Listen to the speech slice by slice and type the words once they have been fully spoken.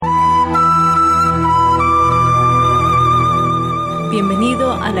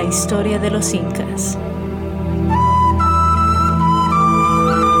Bienvenido a la historia de los incas.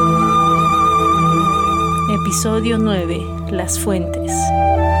 Episodio 9. Las fuentes.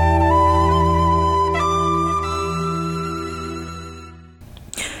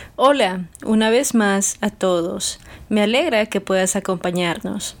 Hola, una vez más a todos. Me alegra que puedas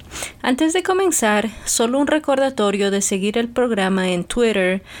acompañarnos. Antes de comenzar, solo un recordatorio de seguir el programa en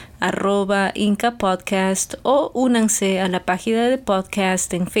Twitter, @IncaPodcast, o únanse a la página de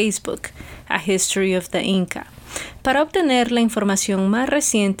podcast en Facebook, A History of the Inca, para obtener la información más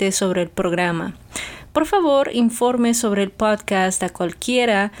reciente sobre el programa. Por favor, informe sobre el podcast a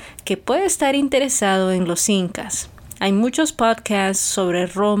cualquiera que pueda estar interesado en los incas. Hay muchos podcasts sobre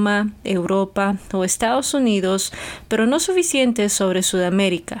Roma, Europa o Estados Unidos, pero no suficientes sobre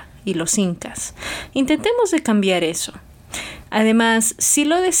Sudamérica y los incas. Intentemos de cambiar eso. Además, si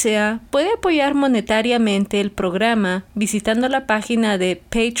lo desea, puede apoyar monetariamente el programa visitando la página de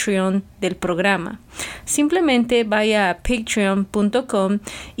Patreon del programa. Simplemente vaya a patreon.com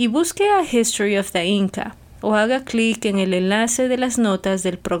y busque a History of the Inca, o haga clic en el enlace de las notas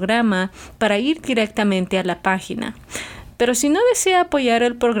del programa para ir directamente a la página. Pero si no desea apoyar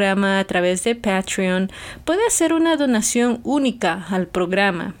el programa a través de Patreon, puede hacer una donación única al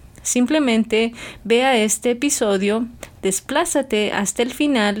programa. Simplemente ve a este episodio, desplázate hasta el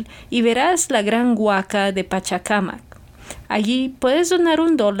final y verás la gran huaca de Pachacamac. Allí puedes donar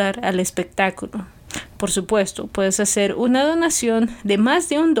 $1 al espectáculo. Por supuesto, puedes hacer una donación de más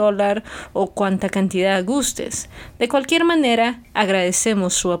de $1 o cuanta cantidad gustes. De cualquier manera,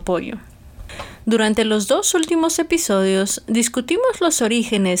 agradecemos su apoyo. Durante los 2 últimos episodios, discutimos los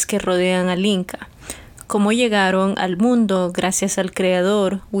orígenes que rodean al Inca, cómo llegaron al mundo gracias al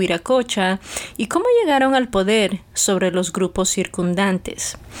creador, Huiracocha, y cómo llegaron al poder sobre los grupos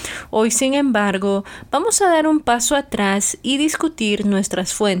circundantes. Hoy, sin embargo, vamos a dar un paso atrás y discutir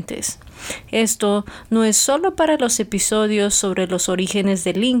nuestras fuentes. Esto no es solo para los episodios sobre los orígenes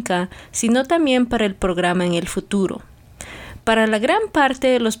del Inca, sino también para el programa en el futuro. Para la gran parte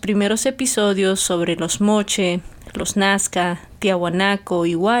de los primeros episodios sobre los Moche, los Nazca, Tiahuanaco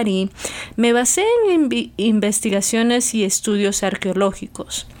y Wari, me basé en investigaciones y estudios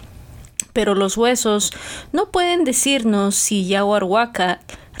arqueológicos. Pero los huesos no pueden decirnos si Yahuarhuaca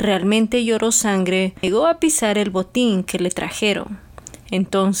realmente lloró sangre y llegó a pisar el botín que le trajeron.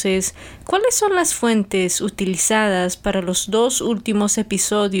 Entonces, ¿cuáles son las fuentes utilizadas para los 2 últimos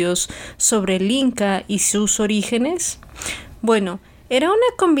episodios sobre el Inca y sus orígenes? Bueno, era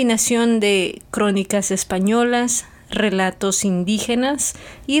una combinación de crónicas españolas, relatos indígenas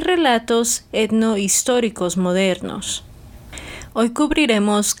y relatos etnohistóricos modernos. Hoy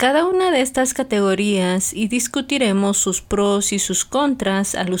cubriremos cada una de estas categorías y discutiremos sus pros y sus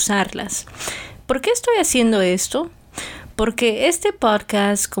contras al usarlas. ¿Por qué estoy haciendo esto? Porque este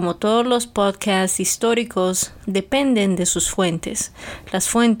podcast, como todos los podcasts históricos, dependen de sus fuentes. Las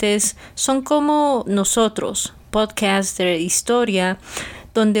fuentes son como nosotros, podcasts de historia,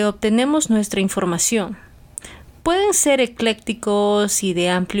 donde obtenemos nuestra información. Pueden ser eclécticos y de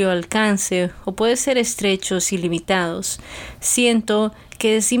amplio alcance, o pueden ser estrechos y limitados. Siento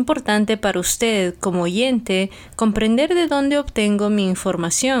que es importante para usted, como oyente, comprender de dónde obtengo mi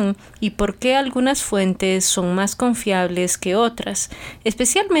información y por qué algunas fuentes son más confiables que otras,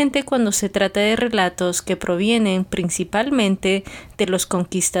 especialmente cuando se trata de relatos que provienen principalmente de los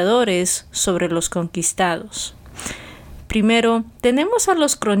conquistadores sobre los conquistados. Primero, tenemos a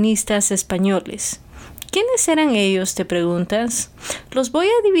los cronistas españoles. ¿Quiénes eran ellos, te preguntas? Los voy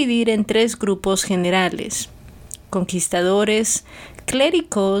a dividir en 3 grupos generales: conquistadores,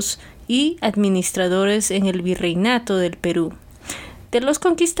 clérigos y administradores en el virreinato del Perú. De los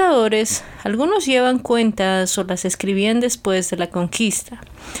conquistadores, algunos llevan cuentas o las escribían después de la conquista.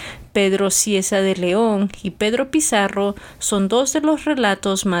 Pedro Cieza de León y Pedro Pizarro son 2 de los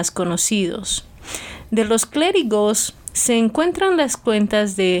relatos más conocidos. De los clérigos se encuentran las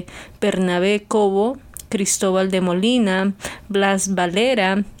cuentas de Bernabé Cobo, Cristóbal de Molina, Blas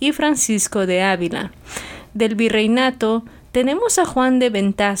Valera y Francisco de Ávila. Del virreinato tenemos a Juan de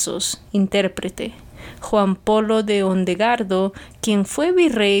Ventazos, intérprete, Juan Polo de Ondegardo, quien fue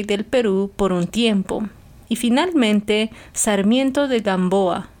virrey del Perú por un tiempo, y finalmente Sarmiento de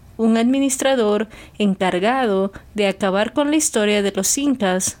Gamboa, un administrador encargado de acabar con la historia de los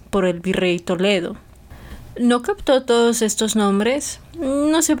incas por el virrey Toledo. ¿No captó todos estos nombres?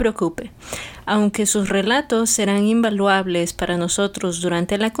 No se preocupe. Aunque sus relatos serán invaluables para nosotros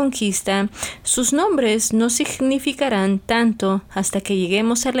durante la conquista, sus nombres no significarán tanto hasta que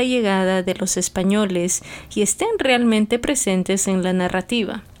lleguemos a la llegada de los españoles y estén realmente presentes en la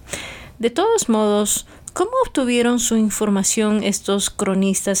narrativa. De todos modos, ¿Cómo obtuvieron su información estos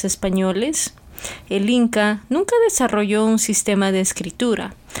cronistas españoles? El Inca nunca desarrolló un sistema de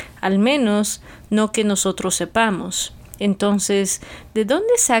escritura, al menos no que nosotros sepamos. Entonces, ¿de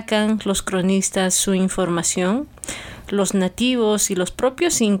dónde sacan los cronistas su información? ¿Los nativos y los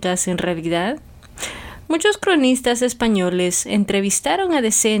propios incas en realidad? Muchos cronistas españoles entrevistaron a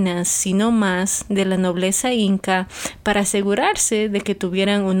decenas, si no más, de la nobleza inca para asegurarse de que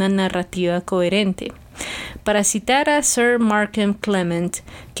tuvieran una narrativa coherente. Para citar a Sir Markham Clement,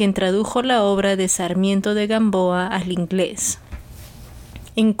 quien tradujo la obra de Sarmiento de Gamboa al inglés.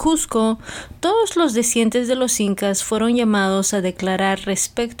 En Cusco, todos los descendientes de los incas fueron llamados a declarar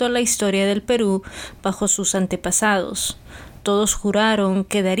respecto a la historia del Perú bajo sus antepasados. Todos juraron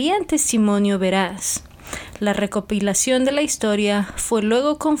que darían testimonio veraz. La recopilación de la historia fue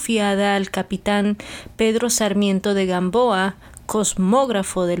luego confiada al capitán Pedro Sarmiento de Gamboa,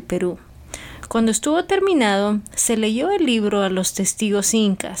 cosmógrafo del Perú. Cuando estuvo terminado, se leyó el libro a los testigos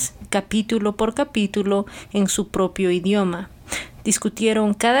incas, capítulo por capítulo, en su propio idioma.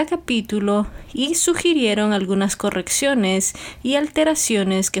 Discutieron cada capítulo y sugirieron algunas correcciones y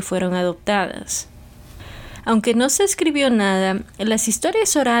alteraciones que fueron adoptadas. Aunque no se escribió nada, las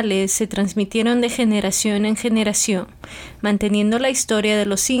historias orales se transmitieron de generación en generación, manteniendo la historia de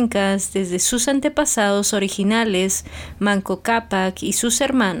los incas desde sus antepasados originales, Manco Cápac y sus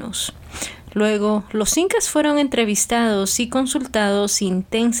hermanos. Luego, los incas fueron entrevistados y consultados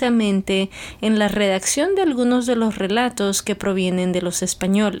intensamente en la redacción de algunos de los relatos que provienen de los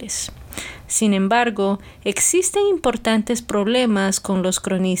españoles. Sin embargo, existen importantes problemas con los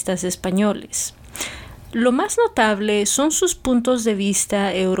cronistas españoles. Lo más notable son sus puntos de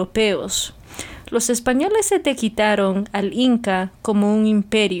vista europeos. Los españoles etiquetaron al Inca como un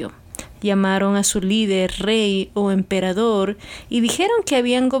imperio. Llamaron a su líder rey o emperador y dijeron que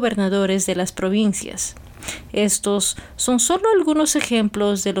habían gobernadores de las provincias. Estos son solo algunos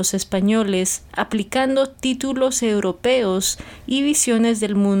ejemplos de los españoles aplicando títulos europeos y visiones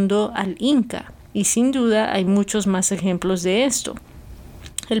del mundo al Inca, y sin duda hay muchos más ejemplos de esto.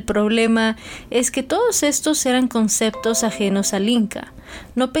 El problema es que todos estos eran conceptos ajenos al Inca.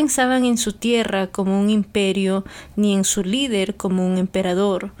 No pensaban en su tierra como un imperio ni en su líder como un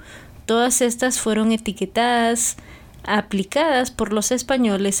emperador. Todas estas fueron etiquetadas, aplicadas por los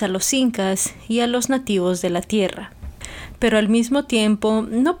españoles a los incas y a los nativos de la tierra. Pero al mismo tiempo,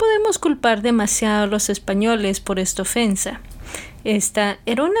 no podemos culpar demasiado a los españoles por esta ofensa. Esta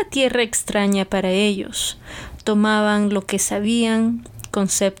era una tierra extraña para ellos. Tomaban lo que sabían,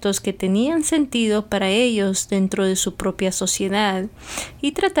 conceptos que tenían sentido para ellos dentro de su propia sociedad,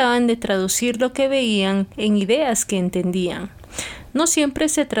 y trataban de traducir lo que veían en ideas que entendían. No siempre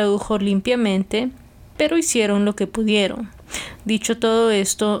se tradujo limpiamente, pero hicieron lo que pudieron. Dicho todo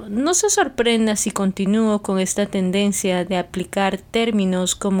esto, no se sorprenda si continúo con esta tendencia de aplicar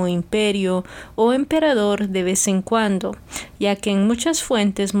términos como imperio o emperador de vez en cuando, ya que en muchas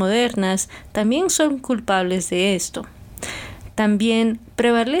fuentes modernas también son culpables de esto. También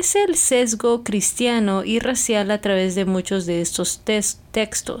prevalece el sesgo cristiano y racial a través de muchos de estos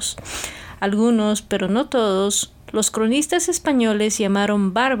textos. Algunos, pero no todos, los cronistas españoles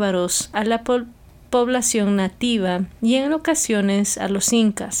llamaron bárbaros a la población nativa y en ocasiones a los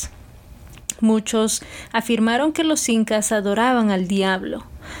incas. Muchos afirmaron que los incas adoraban al diablo.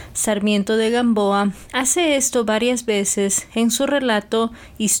 Sarmiento de Gamboa hace esto varias veces en su relato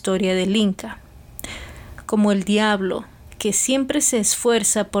Historia del Inca. Como el diablo, que siempre se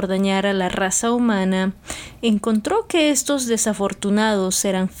esfuerza por dañar a la raza humana, encontró que estos desafortunados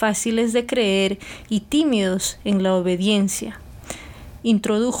eran fáciles de creer y tímidos en la obediencia.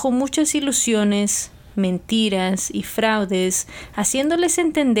 Introdujo muchas ilusiones, mentiras y fraudes, haciéndoles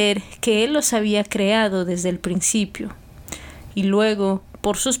entender que él los había creado desde el principio. Y luego,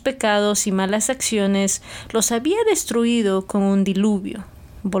 por sus pecados y malas acciones, los había destruido con un diluvio,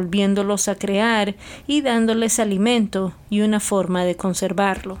 volviéndolos a crear y dándoles alimento y una forma de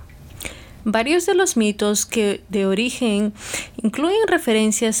conservarlo. Varios de los mitos que de origen incluyen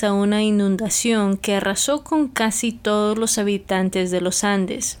referencias a una inundación que arrasó con casi todos los habitantes de los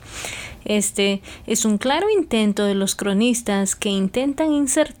Andes. Este es un claro intento de los cronistas que intentan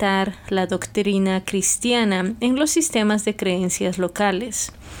insertar la doctrina cristiana en los sistemas de creencias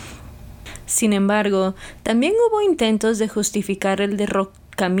locales. Sin embargo, también hubo intentos de justificar el derrocamiento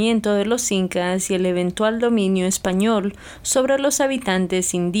de los incas y el eventual dominio español sobre los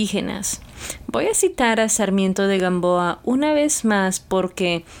habitantes indígenas. Voy a citar a Sarmiento de Gamboa una vez más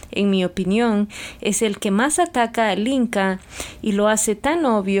porque, en mi opinión, es el que más ataca al Inca y lo hace tan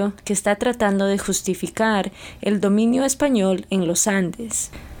obvio que está tratando de justificar el dominio español en los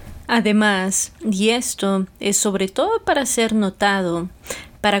Andes. Además, y esto es sobre todo para ser notado,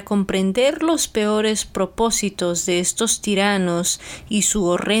 para comprender los peores propósitos de estos tiranos y su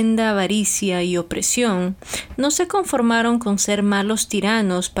horrenda avaricia y opresión, no se conformaron con ser malos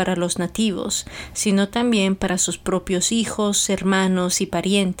tiranos para los nativos, sino también para sus propios hijos, hermanos y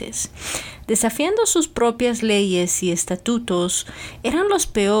parientes. Desafiando sus propias leyes y estatutos, eran los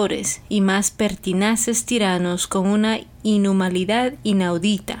peores y más pertinaces tiranos con una inhumanidad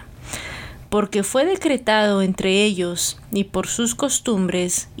inaudita, porque fue decretado entre ellos y por sus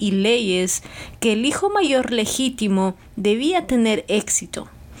costumbres y leyes que el hijo mayor legítimo debía tener éxito,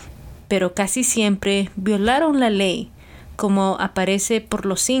 pero casi siempre violaron la ley, como aparece por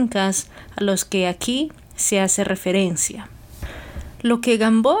los incas a los que aquí se hace referencia. Lo que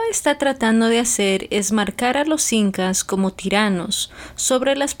Gamboa está tratando de hacer es marcar a los incas como tiranos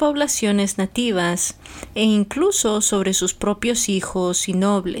sobre las poblaciones nativas e incluso sobre sus propios hijos y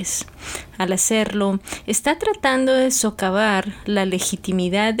nobles. Al hacerlo, está tratando de socavar la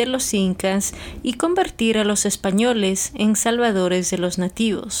legitimidad de los incas y convertir a los españoles en salvadores de los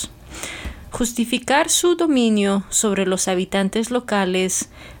nativos. Justificar su dominio sobre los habitantes locales,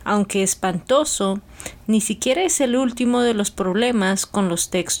 aunque espantoso, ni siquiera es el último de los problemas con los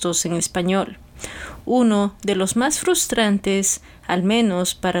textos en español. Uno de los más frustrantes, al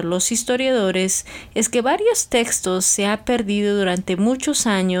menos para los historiadores, es que varios textos se han perdido durante muchos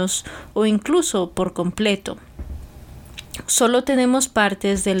años o incluso por completo. Solo tenemos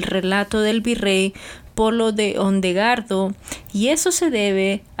partes del relato del virrey Polo de Ondegardo, y eso se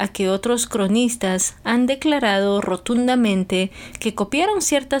debe a que otros cronistas han declarado rotundamente que copiaron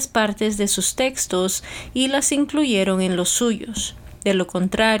ciertas partes de sus textos y las incluyeron en los suyos. De lo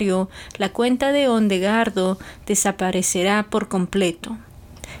contrario, la cuenta de Ondegardo desaparecerá por completo.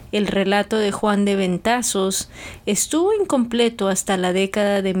 El relato de Juan de Ventazos estuvo incompleto hasta la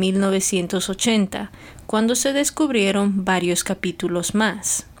década de 1980, cuando se descubrieron varios capítulos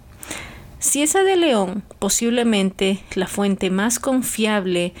más. Cieza de León, posiblemente la fuente más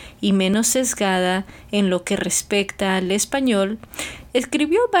confiable y menos sesgada en lo que respecta al español,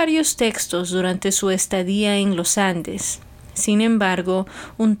 escribió varios textos durante su estadía en los Andes. Sin embargo,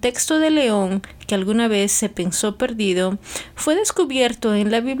 un texto de León que alguna vez se pensó perdido fue descubierto en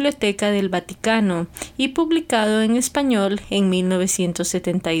la Biblioteca del Vaticano y publicado en español en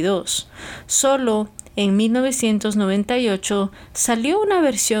 1972. Solo en 1998 salió una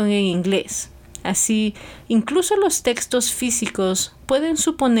versión en inglés. Así, incluso los textos físicos pueden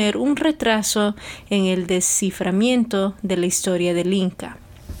suponer un retraso en el desciframiento de la historia del Inca.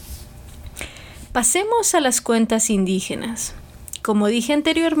 Pasemos a las cuentas indígenas. Como dije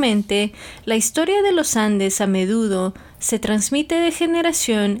anteriormente, la historia de los Andes a menudo se transmite de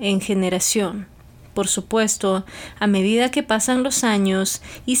generación en generación. Por supuesto, a medida que pasan los años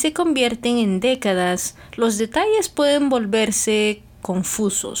y se convierten en décadas, los detalles pueden volverse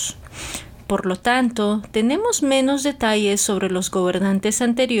confusos. Por lo tanto, tenemos menos detalles sobre los gobernantes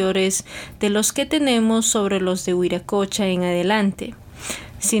anteriores de los que tenemos sobre los de Wiracocha en adelante.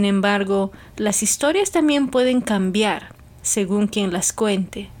 Sin embargo, las historias también pueden cambiar según quien las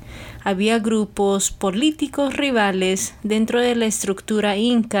cuente. Había grupos políticos rivales dentro de la estructura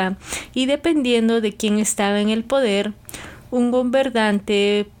inca y dependiendo de quién estaba en el poder, un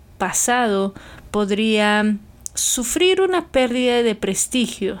gobernante pasado podría sufrir una pérdida de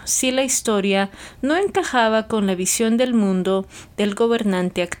prestigio si la historia no encajaba con la visión del mundo del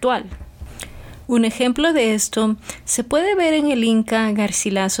gobernante actual. Un ejemplo de esto se puede ver en el inca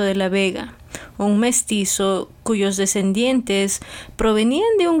Garcilaso de la Vega, un mestizo cuyos descendientes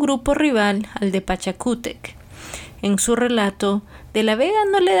provenían de un grupo rival al de Pachacútec. En su relato, de la Vega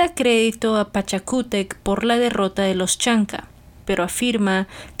no le da crédito a Pachacútec por la derrota de los Chanca, pero afirma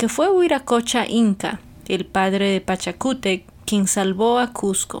que fue Wiracocha Inca, el padre de Pachacútec, quien salvó a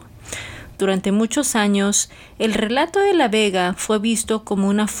Cusco. Durante muchos años, el relato de la Vega fue visto como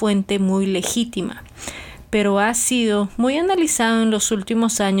una fuente muy legítima, pero ha sido muy analizado en los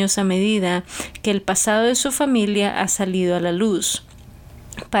últimos años a medida que el pasado de su familia ha salido a la luz.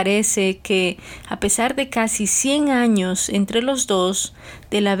 Parece que, a pesar de casi 100 años entre los dos,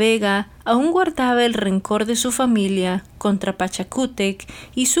 de la Vega aún guardaba el rencor de su familia contra Pachacútec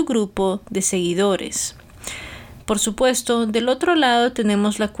y su grupo de seguidores. Por supuesto, del otro lado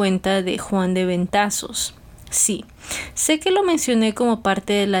tenemos la cuenta de Juan de Ventazos. Sí, sé que lo mencioné como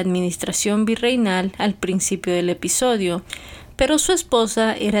parte de la administración virreinal al principio del episodio, pero su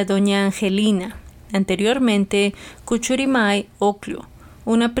esposa era doña Angelina, anteriormente Cuchurimay Oclio,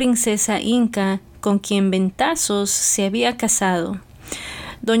 una princesa inca con quien Ventazos se había casado.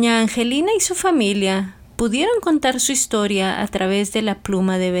 Doña Angelina y su familia pudieron contar su historia a través de la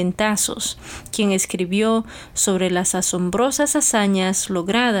pluma de Ventazos, quien escribió sobre las asombrosas hazañas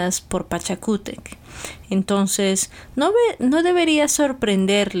logradas por Pachacútec. Entonces, no debería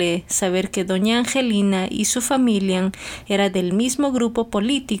sorprenderle saber que doña Angelina y su familia eran del mismo grupo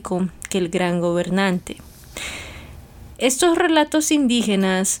político que el gran gobernante. Estos relatos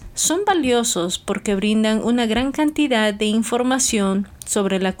indígenas son valiosos porque brindan una gran cantidad de información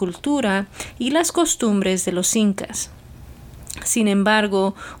sobre la cultura y las costumbres de los incas. Sin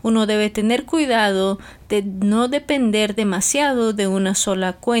embargo, uno debe tener cuidado de no depender demasiado de una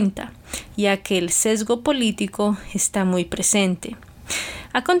sola cuenta, ya que el sesgo político está muy presente.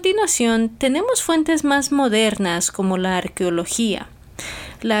 A continuación, tenemos fuentes más modernas como la arqueología.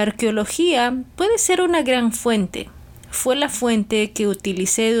 La arqueología puede ser una gran fuente. Fue la fuente que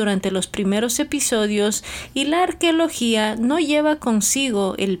utilicé durante los primeros episodios y la arqueología no lleva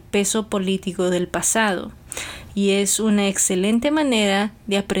consigo el peso político del pasado. Y es una excelente manera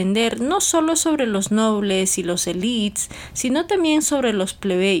de aprender no solo sobre los nobles y los élites, sino también sobre los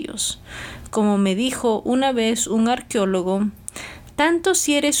plebeyos. Como me dijo una vez un arqueólogo, tanto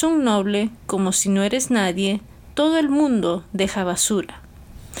si eres un noble como si no eres nadie, todo el mundo deja basura.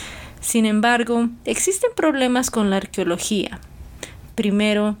 Sin embargo, existen problemas con la arqueología.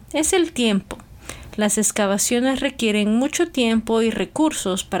 Primero, es el tiempo. Las excavaciones requieren mucho tiempo y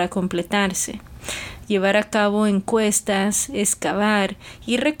recursos para completarse. Llevar a cabo encuestas, excavar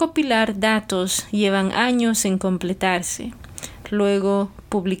y recopilar datos llevan años en completarse. Luego,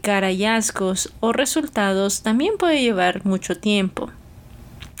 publicar hallazgos o resultados también puede llevar mucho tiempo.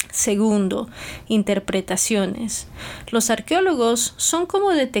 Segundo, interpretaciones. Los arqueólogos son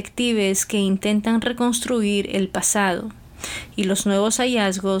como detectives que intentan reconstruir el pasado, y los nuevos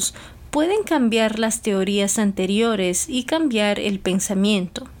hallazgos pueden cambiar las teorías anteriores y cambiar el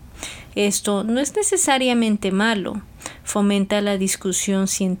pensamiento. Esto no es necesariamente malo, fomenta la discusión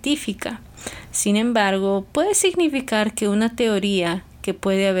científica. Sin embargo, puede significar que una teoría que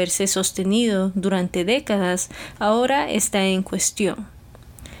puede haberse sostenido durante décadas ahora está en cuestión.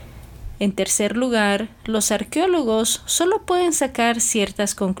 En tercer lugar, los arqueólogos solo pueden sacar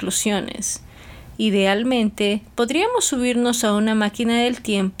ciertas conclusiones. Idealmente, podríamos subirnos a una máquina del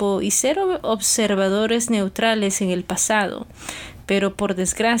tiempo y ser observadores neutrales en el pasado, pero por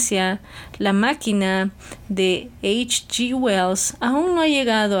desgracia, la máquina de H.G. Wells aún no ha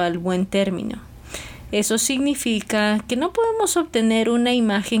llegado al buen término. Eso significa que no podemos obtener una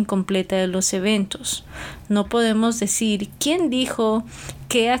imagen completa de los eventos. No podemos decir quién dijo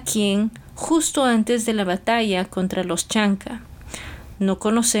qué a quién justo antes de la batalla contra los Chanca. No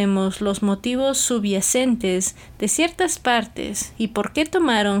conocemos los motivos subyacentes de ciertas partes y por qué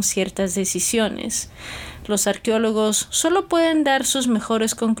tomaron ciertas decisiones. Los arqueólogos solo pueden dar sus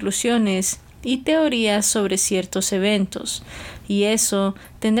mejores conclusiones y teorías sobre ciertos eventos, y eso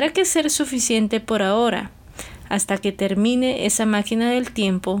tendrá que ser suficiente por ahora, hasta que termine esa máquina del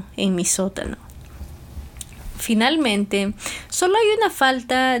tiempo en mi sótano. Finalmente, solo hay una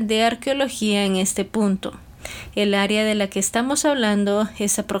falta de arqueología en este punto. El área de la que estamos hablando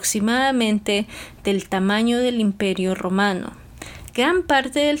es aproximadamente del tamaño del Imperio Romano. Gran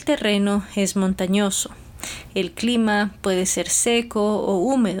parte del terreno es montañoso. El clima puede ser seco o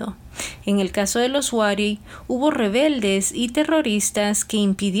húmedo. En el caso de los Wari, hubo rebeldes y terroristas que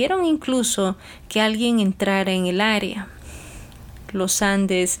impidieron incluso que alguien entrara en el área. Los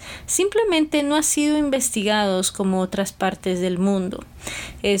Andes simplemente no han sido investigados como otras partes del mundo.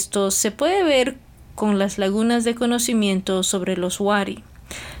 Esto se puede ver con las lagunas de conocimiento sobre los Wari,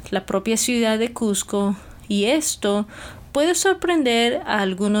 la propia ciudad de Cusco, y esto puede sorprender a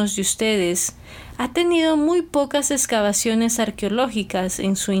algunos de ustedes. Ha tenido muy pocas excavaciones arqueológicas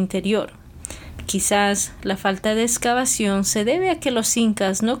en su interior. Quizás la falta de excavación se debe a que los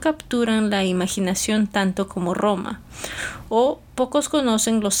incas no capturan la imaginación tanto como Roma, o pocos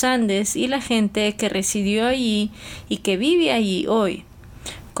conocen los Andes y la gente que residió allí y que vive allí hoy.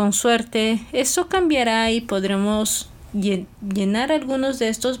 Con suerte, eso cambiará y podremos llenar algunos de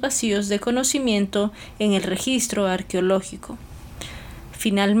estos vacíos de conocimiento en el registro arqueológico.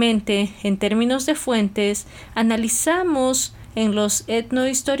 Finalmente, en términos de fuentes, analizamos en los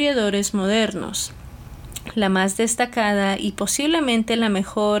etnohistoriadores modernos. La más destacada y posiblemente la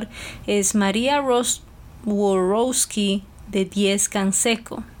mejor es María Worowski de Diez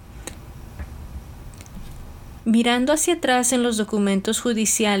Canseco. Mirando hacia atrás en los documentos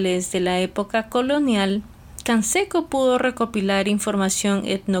judiciales de la época colonial, Canseco pudo recopilar información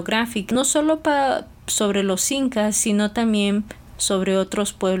etnográfica no solo sobre los incas, sino también sobre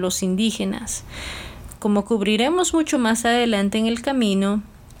otros pueblos indígenas. Como cubriremos mucho más adelante en el camino,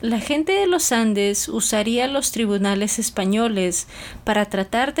 la gente de los Andes usaría los tribunales españoles para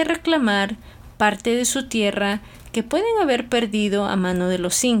tratar de reclamar parte de su tierra que pueden haber perdido a mano de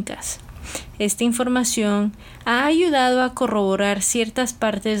los incas. Esta información ha ayudado a corroborar ciertas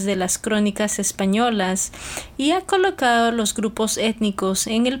partes de las crónicas españolas y ha colocado a los grupos étnicos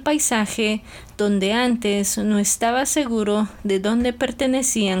en el paisaje donde antes no estaba seguro de dónde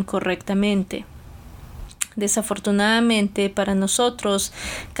pertenecían correctamente. Desafortunadamente para nosotros,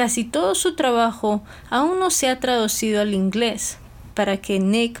 casi todo su trabajo aún no se ha traducido al inglés para que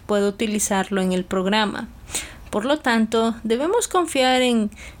Nick pueda utilizarlo en el programa. Por lo tanto, debemos confiar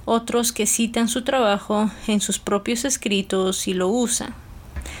en otros que citan su trabajo en sus propios escritos y lo usan.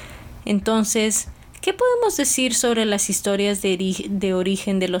 Entonces, ¿qué podemos decir sobre las historias de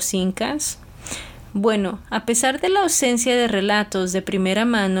origen de los incas? Bueno, a pesar de la ausencia de relatos de primera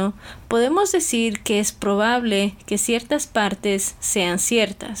mano, podemos decir que es probable que ciertas partes sean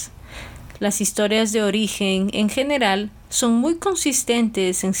ciertas. Las historias de origen, en general, son muy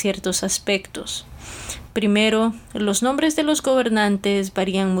consistentes en ciertos aspectos. Primero, los nombres de los gobernantes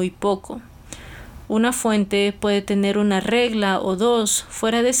varían muy poco. Una fuente puede tener una regla o dos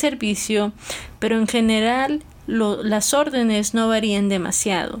fuera de servicio, pero en general las órdenes no varían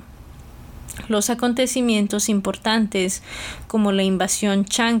demasiado. Los acontecimientos importantes, como la invasión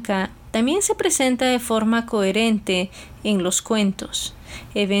chanca, también se presentan de forma coherente en los cuentos.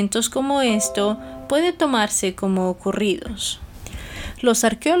 Eventos como esto pueden tomarse como ocurridos. Los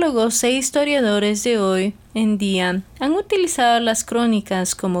arqueólogos e historiadores de hoy en día han utilizado las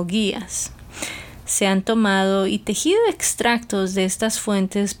crónicas como guías. Se han tomado y tejido extractos de estas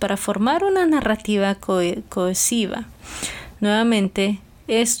fuentes para formar una narrativa cohesiva. Nuevamente,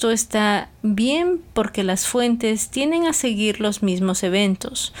 esto está bien porque las fuentes tienden a seguir los mismos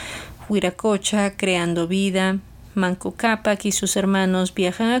eventos. Huiracocha creando vida, Manco Cápac y sus hermanos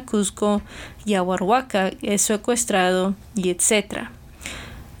viajan a Cusco, Yahuarhuaca es secuestrado, y etc.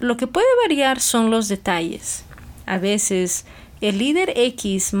 Lo que puede variar son los detalles. A veces, el líder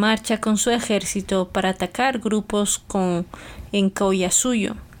X marcha con su ejército para atacar grupos en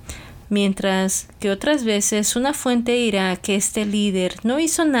Collasuyo, mientras que otras veces una fuente dirá que este líder no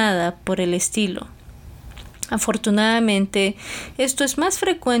hizo nada por el estilo. Afortunadamente, esto es más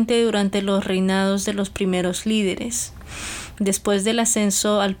frecuente durante los reinados de los primeros líderes. Después del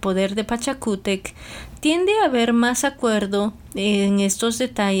ascenso al poder de Pachacútec, tiende a haber más acuerdo en estos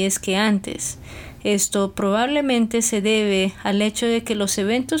detalles que antes. Esto probablemente se debe al hecho de que los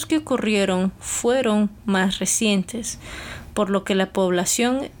eventos que ocurrieron fueron más recientes, por lo que la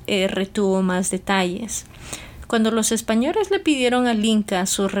población retuvo más detalles. Cuando los españoles le pidieron al Inca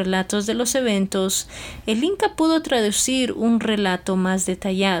sus relatos de los eventos, el Inca pudo traducir un relato más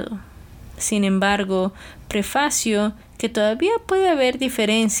detallado. Sin embargo, prefacio que todavía puede haber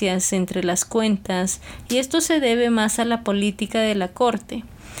diferencias entre las cuentas y esto se debe más a la política de la corte,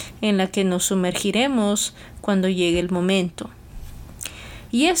 en la que nos sumergiremos cuando llegue el momento.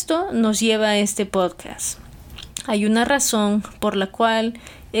 Y esto nos lleva a este podcast. Hay una razón por la cual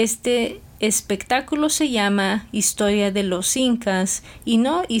este espectáculo se llama Historia de los Incas y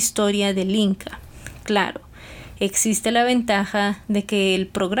no Historia del Inca. Claro, existe la ventaja de que el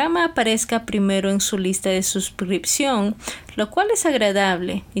programa aparezca primero en su lista de suscripción, lo cual es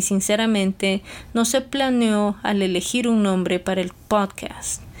agradable y sinceramente no se planeó al elegir un nombre para el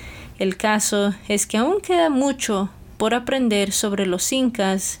podcast. El caso es que aún queda mucho por aprender sobre los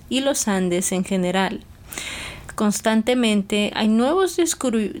incas y los Andes en general. Constantemente hay nuevos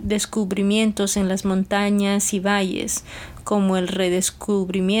descubrimientos en las montañas y valles, como el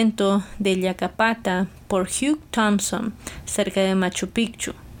redescubrimiento de Yacapata por Hugh Thompson, cerca de Machu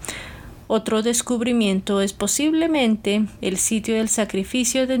Picchu. Otro descubrimiento es posiblemente el sitio del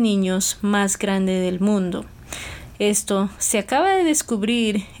sacrificio de niños más grande del mundo. Esto se acaba de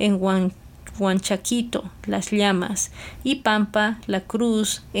descubrir en Huanchaquito, Las Llamas, y Pampa, La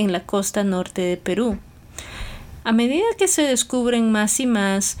Cruz, en la costa norte de Perú. A medida que se descubren más y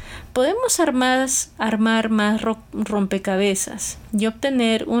más, podemos armar más rompecabezas y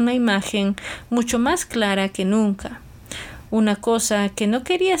obtener una imagen mucho más clara que nunca. Una cosa que no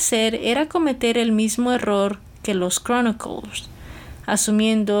quería hacer era cometer el mismo error que los chroniclers,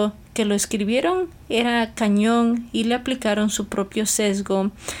 asumiendo que lo escribieron era cañón y le aplicaron su propio sesgo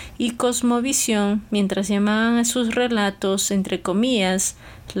y cosmovisión mientras llamaban a sus relatos, entre comillas,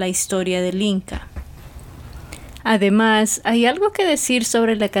 la historia del Inca. Además, hay algo que decir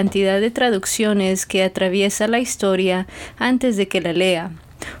sobre la cantidad de traducciones que atraviesa la historia antes de que la lea.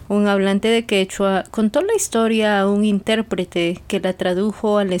 Un hablante de quechua contó la historia a un intérprete que la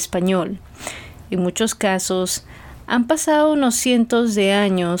tradujo al español. En muchos casos, Han pasado unos cientos de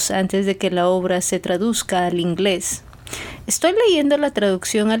años antes de que la obra se traduzca al inglés. Estoy leyendo la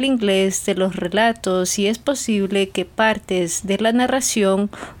traducción al inglés de los relatos y es posible que partes de la narración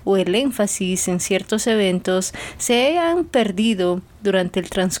o el énfasis en ciertos eventos se hayan perdido durante el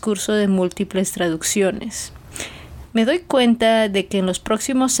transcurso de múltiples traducciones. Me doy cuenta de que en los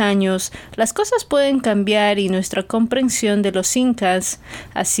próximos años las cosas pueden cambiar y nuestra comprensión de los incas,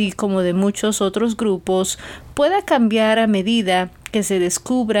 así como de muchos otros grupos, pueda cambiar a medida que se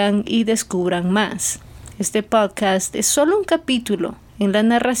descubran y descubran más. Este podcast es solo un capítulo en la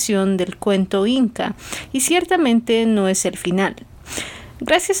narración del cuento inca y ciertamente no es el final.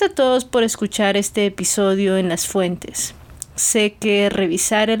 Gracias a todos por escuchar este episodio en las fuentes. Sé que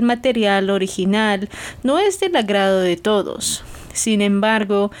revisar el material original no es del agrado de todos. Sin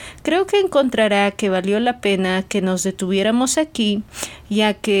embargo, creo que encontrará que valió la pena que nos detuviéramos aquí,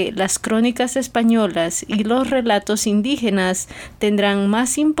 ya que las crónicas españolas y los relatos indígenas tendrán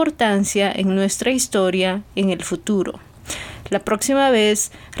más importancia en nuestra historia en el futuro. La próxima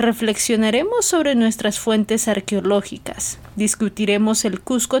vez reflexionaremos sobre nuestras fuentes arqueológicas, discutiremos el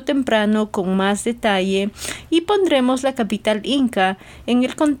Cusco temprano con más detalle y pondremos la capital inca en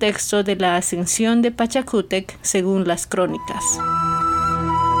el contexto de la ascensión de Pachacútec según las crónicas.